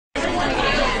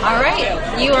All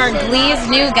right, you are Glee's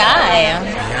new guy.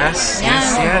 Yes,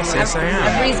 I am.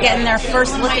 Everybody's getting their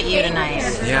first look at you tonight.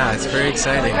 Yeah, it's very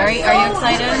exciting. Are you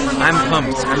excited? I'm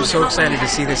pumped. I'm so excited to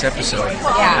see this episode.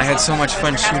 Yeah. I had so much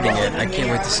fun shooting it. I can't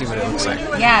wait to see what it looks like.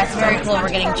 Yeah, it's very cool. We're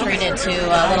getting treated to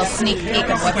a little sneak peek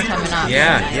of what's coming up.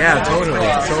 Yeah, totally.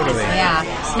 Yeah.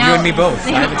 You and me both.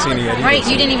 I haven't seen it yet. Right,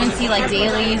 you didn't even see like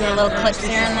dailies or little clips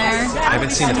here and there? I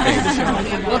haven't seen a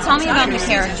thing. Well, tell me about the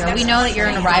character. We know that you're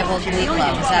in a rival Glee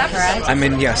club. Is that correct? I'm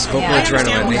in, yes, Vocal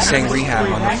Adrenaline. They sang Rehab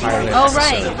on the pilot Oh, episode.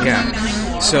 right.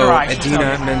 Yeah. So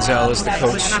Adina Menzel is the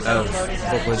coach of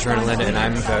Vocal Adrenaline, and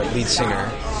I'm the lead singer.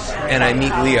 And I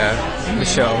meet Leah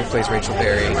Michelle, who plays Rachel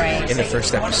Berry, in the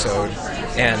first episode,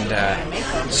 and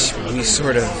we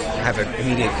sort of have an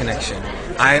immediate connection.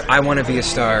 I want to be a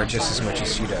star just as much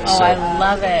as she does. Oh, so I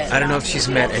love it. I don't know if she's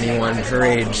met anyone her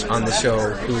age on the show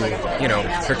who,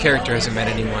 her character hasn't met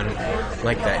anyone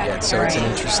like that yet. So it's an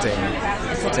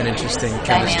interesting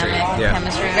chemistry. Dynamic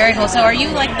chemistry. Very cool. So are you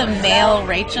like the male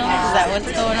Rachel? Is that what's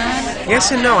going on?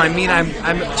 Yes and no. I mean, I'm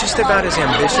just about as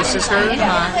ambitious as her,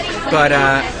 but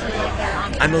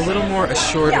I'm a little more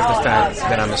assured of the fact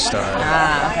that I'm a star.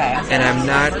 Okay. And I'm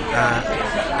not.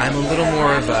 I'm a little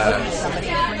more of a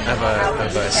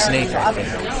snake, I think.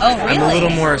 Oh, really? I'm a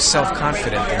little more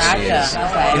self-confident than she is.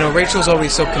 Okay. Rachel's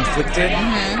always so conflicted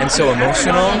and so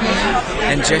emotional,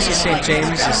 and Jesse St.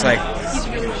 James is like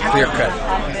clear cut.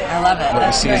 I love it. What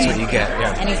you see is what you get.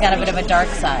 Yeah. And he's got a bit of a dark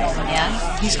side.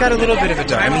 Yeah. He's got a little bit of a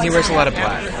dark. I mean, he wears a lot of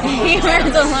black. He wears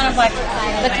a lot of black.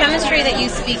 The chemistry that you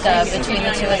speak of between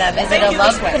the two of them, is it a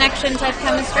love connection type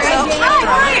chemistry?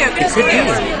 It could be.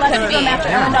 Could be.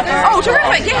 Oh,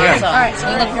 terrific! Yeah. Awesome. All right. So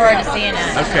we look forward to seeing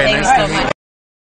it. Okay, Thanks nice so to meet much. you.